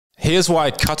here's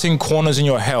why cutting corners in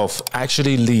your health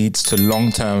actually leads to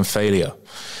long-term failure.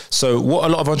 So what a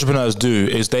lot of entrepreneurs do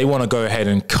is they want to go ahead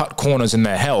and cut corners in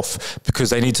their health because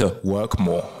they need to work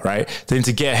more, right? They need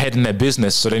to get ahead in their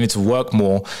business. So they need to work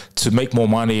more to make more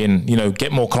money and, you know,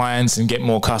 get more clients and get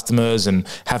more customers and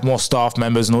have more staff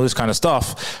members and all this kind of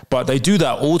stuff. But they do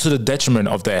that all to the detriment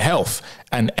of their health.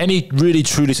 And any really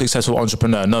truly successful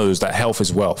entrepreneur knows that health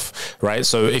is wealth, right?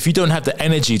 So if you don't have the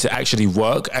energy to actually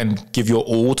work and give your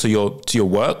all to your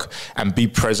work and be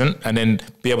present and then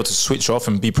be able to switch off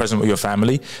and be present with your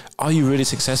family, are you really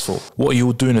successful? What are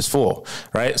you doing this for,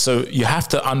 right? So you have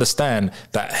to understand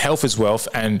that health is wealth.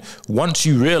 And once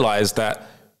you realize that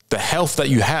the health that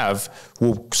you have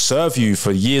will serve you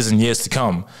for years and years to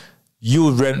come, you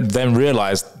will then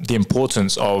realize the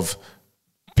importance of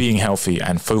being healthy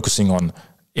and focusing on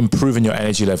improving your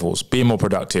energy levels, being more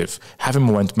productive, having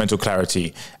more mental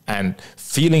clarity, and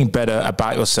feeling better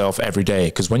about yourself every day.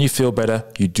 Because when you feel better,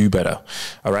 you do better.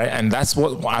 All right. And that's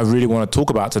what I really want to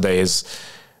talk about today is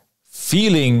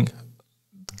feeling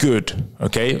good.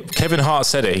 Okay. Kevin Hart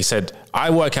said it. He said, he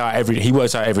works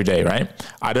out every day, right?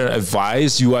 I don't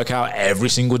advise you work out every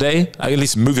single day. At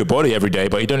least move your body every day,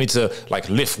 but you don't need to like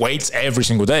lift weights every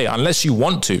single day unless you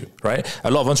want to, right? A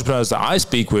lot of entrepreneurs that I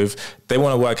speak with, they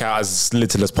want to work out as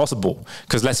little as possible.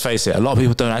 Because let's face it, a lot of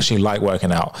people don't actually like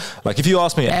working out. Like if you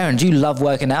ask me, Aaron, do you love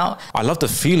working out? I love the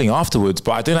feeling afterwards,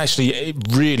 but I don't actually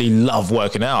really love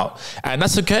working out. And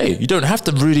that's okay. You don't have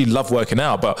to really love working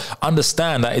out, but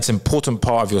understand that it's an important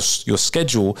part of your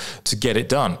schedule to get it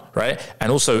done, right?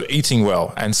 And also eating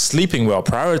well and sleeping well,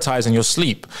 prioritizing your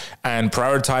sleep and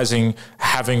prioritizing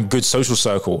having good social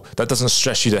circle that doesn't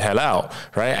stress you the hell out,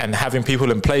 right? And having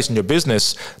people in place in your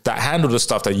business that handle the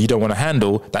stuff that you don't want to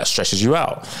handle that stresses you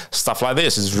out. Stuff like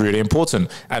this is really important.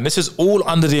 And this is all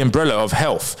under the umbrella of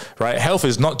health, right? Health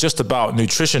is not just about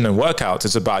nutrition and workouts.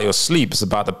 It's about your sleep. It's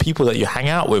about the people that you hang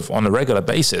out with on a regular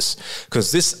basis,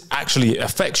 because this actually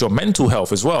affects your mental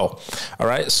health as well. All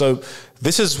right. So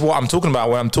this is what I'm talking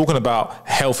about when I'm talking about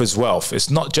health is wealth.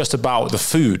 It's not just about the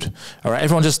food. All right.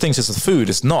 Everyone just thinks it's the food.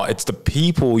 It's not. It's the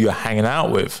people you're hanging out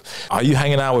with. Are you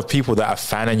hanging out with people that are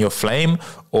fanning your flame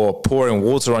or pouring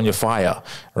water on your fire?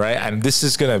 Right. And this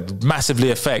is going to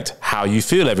massively affect how you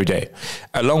feel every day,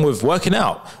 along with working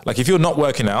out. Like if you're not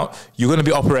working out, you're going to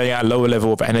be operating at a lower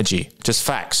level of energy. Just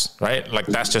facts, right? Like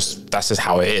that's just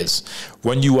how it is.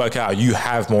 When you work out, you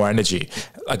have more energy.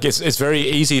 Like it's very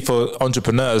easy for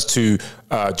entrepreneurs to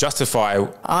justify,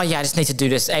 oh yeah, I just need to do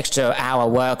this extra hour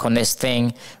work on this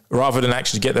thing, rather than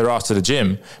actually get their ass to the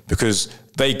gym, because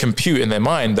they compute in their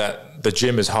mind that the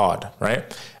gym is hard, right?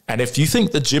 And if you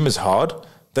think the gym is hard,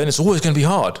 then it's always going to be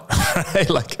hard, right?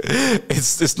 Like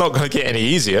it's not going to get any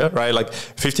easier, right? Like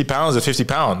 50 pounds or 50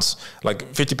 pounds, like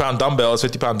 50-pound dumbbell is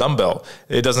 50-pound dumbbell.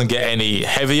 It doesn't get any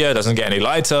heavier, it doesn't get any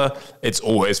lighter. It's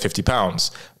always 50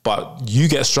 pounds, but you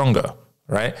get stronger,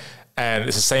 right? And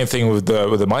it's the same thing with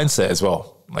the mindset as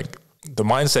well. Like the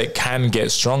mindset can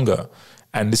get stronger.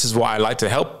 And this is what I like to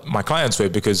help my clients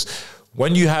with, because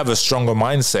when you have a stronger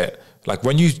mindset, like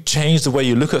when you change the way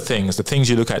you look at things, the things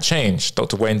you look at change.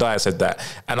 Dr. Wayne Dyer said that.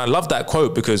 And I love that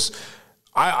quote because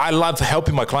I love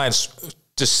helping my clients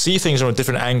just see things from a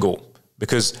different angle,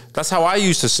 because that's how I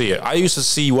used to see it. I used to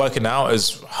see working out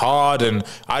as hard, and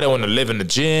I don't want to live in the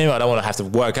gym. I don't want to have to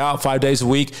work out 5 days a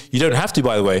week. You don't have to,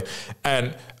 by the way.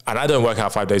 And I don't work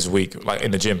out 5 days a week, like in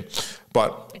the gym.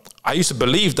 But I used to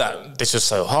believe that this is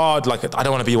so hard. Like, I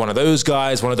don't want to be one of those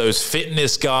guys, one of those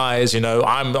fitness guys. You know,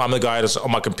 I'm the guy that's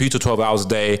on my computer 12 hours a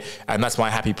day, and that's my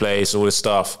happy place, all this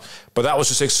stuff. But that was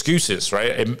just excuses,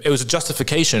 right? It was a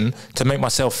justification to make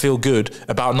myself feel good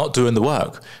about not doing the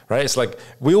work, right? It's like,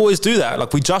 we always do that.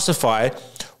 Like, we justify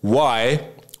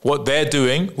what they're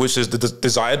doing, which is the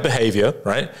desired behavior,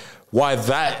 right? Why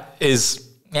that is...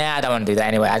 Yeah, I don't want to do that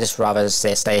anyway. I just rather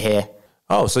stay here.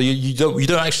 Oh, so you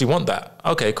don't actually want that.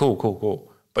 Okay, cool.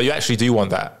 But you actually do want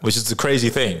that, which is the crazy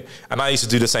thing. And I used to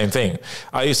do the same thing.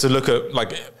 I used to look at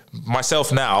like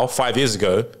myself now 5 years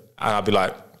ago, and I'd be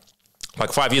like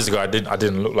 5 years ago, I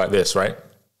didn't look like this, right?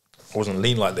 I wasn't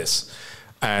lean like this.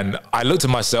 And I looked at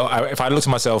myself, if I looked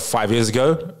at myself 5 years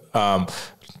ago,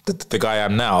 the guy I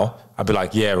am now, I'd be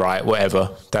like, yeah, right,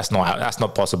 whatever. That's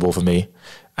not possible for me.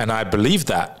 And I believe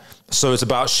that. So it's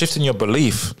about shifting your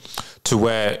belief to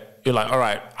where you're like, all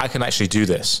right, I can actually do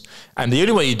this. And the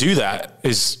only way you do that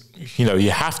is, you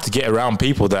have to get around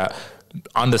people that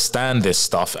understand this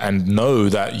stuff and know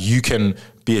that you can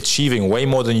be achieving way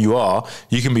more than you are.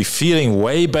 You can be feeling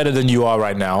way better than you are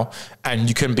right now. And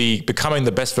you can be becoming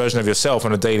the best version of yourself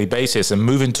on a daily basis and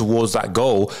moving towards that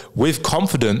goal with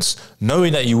confidence,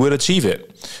 knowing that you will achieve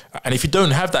it. And if you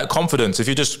don't have that confidence, if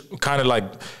you're just kind of like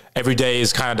every day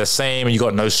is kind of the same and you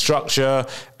got no structure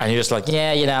and you're just like,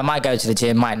 yeah, you know, I might go to the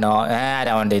gym, might not. I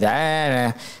don't want to do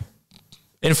that.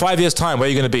 In 5 years' time, where are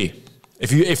you going to be?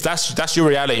 If that's your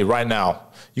reality right now,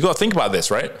 you got to think about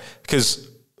this, right? Because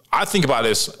I think about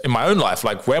this in my own life.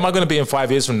 Like, where am I going to be in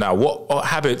 5 years from now? What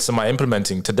habits am I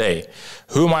implementing today?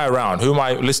 Who am I around? Who am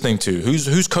I listening to?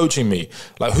 Who's coaching me?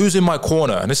 Like, who's in my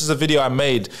corner? And this is a video I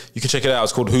made. You can check it out.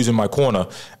 It's called Who's in My Corner.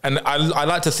 And I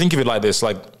like to think of it like this.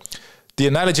 Like, the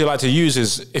analogy I like to use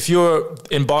is if you're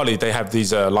in Bali, they have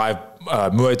these live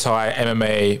Muay Thai,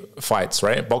 MMA fights,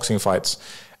 right? Boxing fights.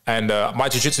 And my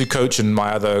jiu-jitsu coach and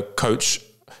my other coach,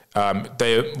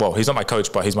 well, he's not my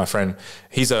coach, but he's my friend.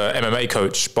 He's a MMA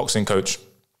coach, boxing coach.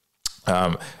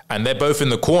 And they're both in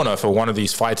the corner for one of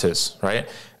these fighters, right?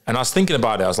 And I was thinking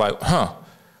about it. I was like,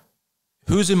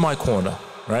 who's in my corner,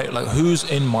 right? Like, who's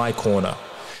in my corner?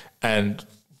 And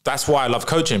that's why I love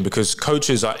coaching, because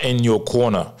coaches are in your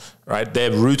corner, right?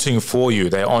 They're rooting for you.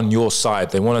 They're on your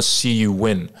side. They want to see you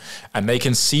win. And they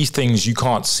can see things you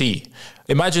can't see.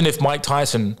 Imagine if Mike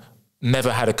Tyson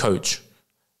never had a coach,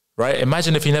 right?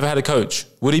 Imagine if he never had a coach.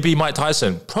 Would he be Mike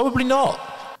Tyson? Probably not.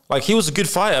 Like, he was a good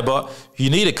fighter, but you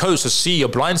need a coach to see your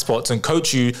blind spots and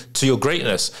coach you to your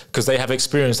greatness, because they have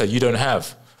experience that you don't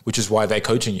have, which is why they're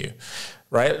coaching you,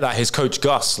 right? Like his coach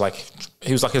Gus, like,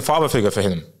 he was like a father figure for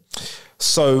him.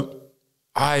 So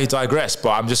I digress, but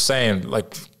I'm just saying,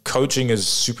 like, coaching is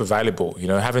super valuable, you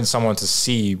know, having someone to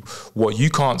see what you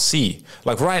can't see.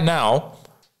 Like right now,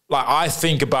 like, I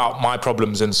think about my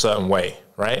problems in a certain way,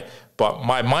 right? But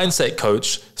my mindset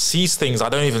coach sees things I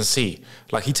don't even see.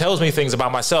 Like, he tells me things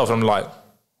about myself and I'm like,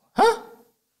 huh?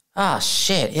 Ah,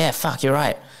 shit. Yeah, fuck, you're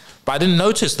right. But I didn't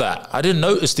notice that. I didn't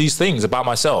notice these things about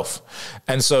myself.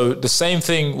 And so the same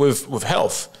thing with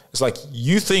health. It's like,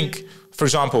 you think, for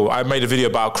example, I made a video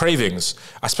about cravings.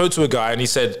 I spoke to a guy and he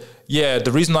said, yeah,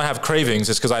 the reason I have cravings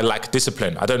is because I lack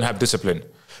discipline. I don't have discipline.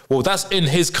 Well, that's in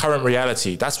his current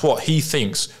reality. That's what he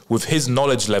thinks with his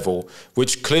knowledge level,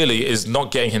 which clearly is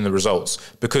not getting him the results,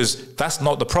 because that's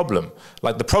not the problem.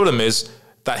 Like, the problem is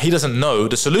that he doesn't know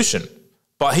the solution,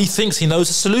 but he thinks he knows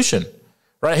the solution,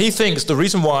 right? He thinks the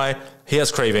reason why he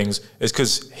has cravings is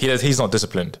because he's not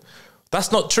disciplined. That's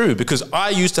not true, because I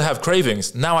used to have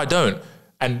cravings. Now I don't.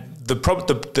 And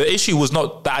the issue was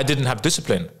not that I didn't have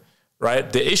discipline,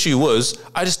 right? The issue was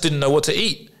I just didn't know what to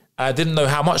eat. I didn't know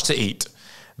how much to eat.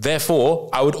 Therefore,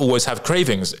 I would always have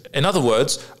cravings. In other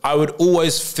words, I would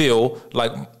always feel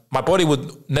like my body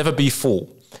would never be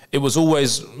full. It was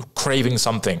always craving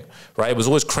something, right? It was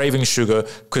always craving sugar,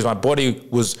 because my body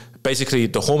was basically,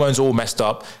 the hormones all messed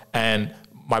up and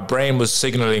my brain was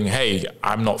signaling, hey,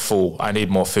 I'm not full. I need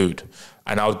more food.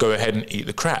 And I would go ahead and eat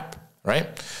the crap, right?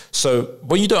 So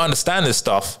when you don't understand this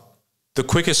stuff, the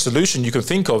quickest solution you can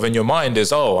think of in your mind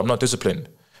is, oh, I'm not disciplined.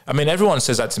 I mean, everyone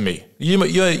says that to me. You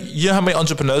know how many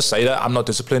entrepreneurs say that? I'm not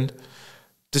disciplined.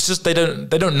 It's just they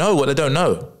don't know what they don't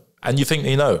know, and you think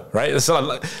you know, right? It's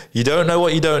like, you don't know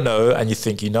what you don't know, and you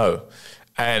think you know.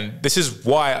 And this is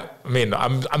why, I mean,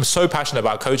 I'm so passionate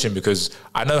about coaching, because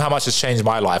I know how much it's changed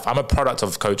my life. I'm a product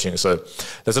of coaching. So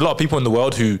there's a lot of people in the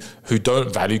world who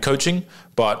don't value coaching,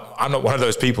 but I'm not one of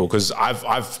those people, because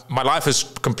my life has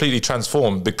completely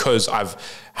transformed because I've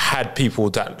had people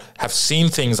that have seen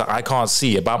things that I can't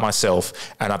see about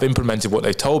myself, and I've implemented what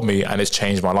they told me, and it's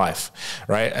changed my life,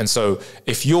 right? And so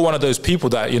if you're one of those people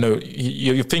that, you know,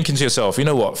 you're thinking to yourself, you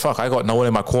know what, fuck, I got no one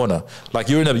in my corner. Like,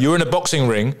 you're in a boxing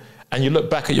ring, and you look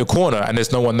back at your corner and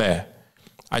there's no one there.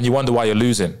 And you wonder why you're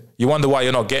losing. You wonder why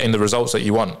you're not getting the results that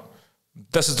you want.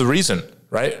 This is the reason,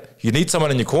 right? You need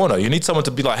someone in your corner. You need someone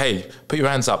to be like, hey, put your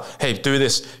hands up. Hey, do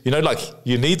this. You know, like,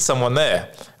 you need someone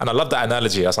there. And I love that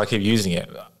analogy. That's why I keep using it.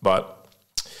 But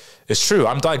it's true.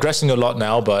 I'm digressing a lot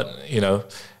now, but, you know,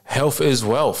 health is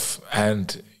wealth.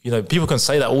 And, you know, people can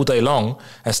say that all day long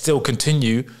and still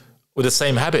continue with the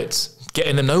same habits,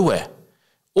 getting to nowhere.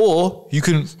 Or you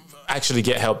can actually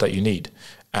get help that you need.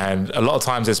 And a lot of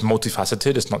times it's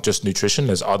multifaceted. It's not just nutrition.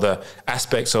 There's other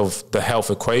aspects of the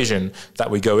health equation that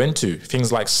we go into.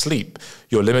 Things like sleep,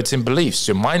 your limiting beliefs,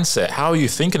 your mindset. How are you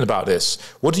thinking about this?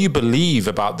 What do you believe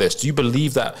about this? Do you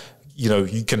believe that, you know,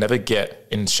 you can never get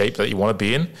in shape that you want to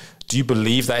be in? Do you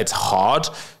believe that it's hard?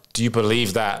 Do you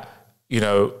believe that, you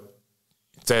know,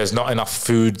 there's not enough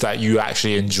food that you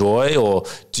actually enjoy? Or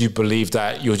do you believe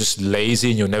that you're just lazy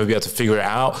and you'll never be able to figure it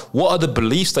out? What are the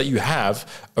beliefs that you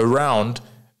have around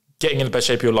getting in the best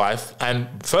shape of your life, and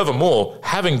furthermore,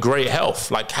 having great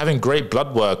health, like having great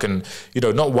blood work, and, you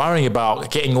know, not worrying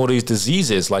about getting all these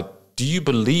diseases. Like, do you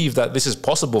believe that this is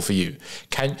possible for you?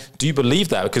 Do you believe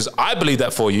that? Because I believe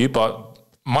that for you, but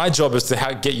my job is to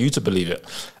get you to believe it.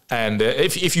 And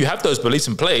if you have those beliefs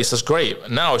in place, that's great.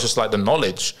 Now it's just like the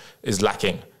knowledge is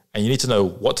lacking, and you need to know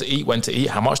what to eat, when to eat,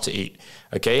 how much to eat.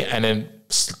 Okay. And then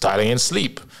dialing in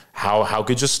sleep. How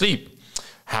good your sleep?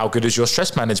 How good is your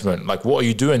stress management? Like, what are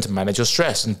you doing to manage your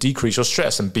stress and decrease your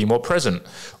stress and be more present?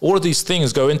 All of these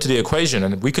things go into the equation,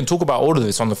 and we can talk about all of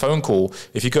this on the phone call.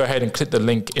 If you go ahead and click the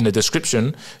link in the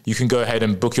description, you can go ahead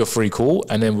and book your free call,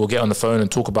 and then we'll get on the phone and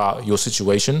talk about your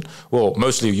situation. Well,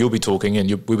 mostly you'll be talking and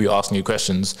we'll be asking you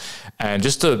questions, and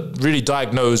just to really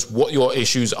diagnose what your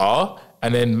issues are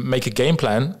and then make a game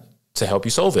plan to help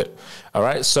you solve it. All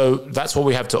right. So that's what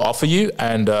we have to offer you.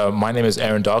 And my name is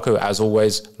Aaron Darko. As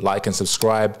always, like and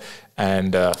subscribe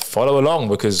and follow along,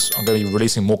 because I'm going to be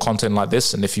releasing more content like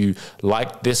this. And if you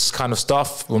like this kind of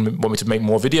stuff, want me to make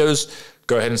more videos,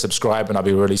 go ahead and subscribe, and I'll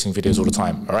be releasing videos all the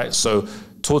time. All right. So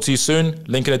talk to you soon.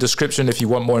 Link in the description if you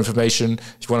want more information.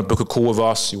 If you want to book a call with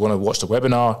us, you want to watch the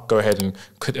webinar, go ahead and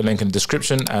click the link in the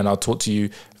description, and I'll talk to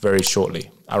you very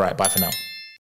shortly. All right. Bye for now.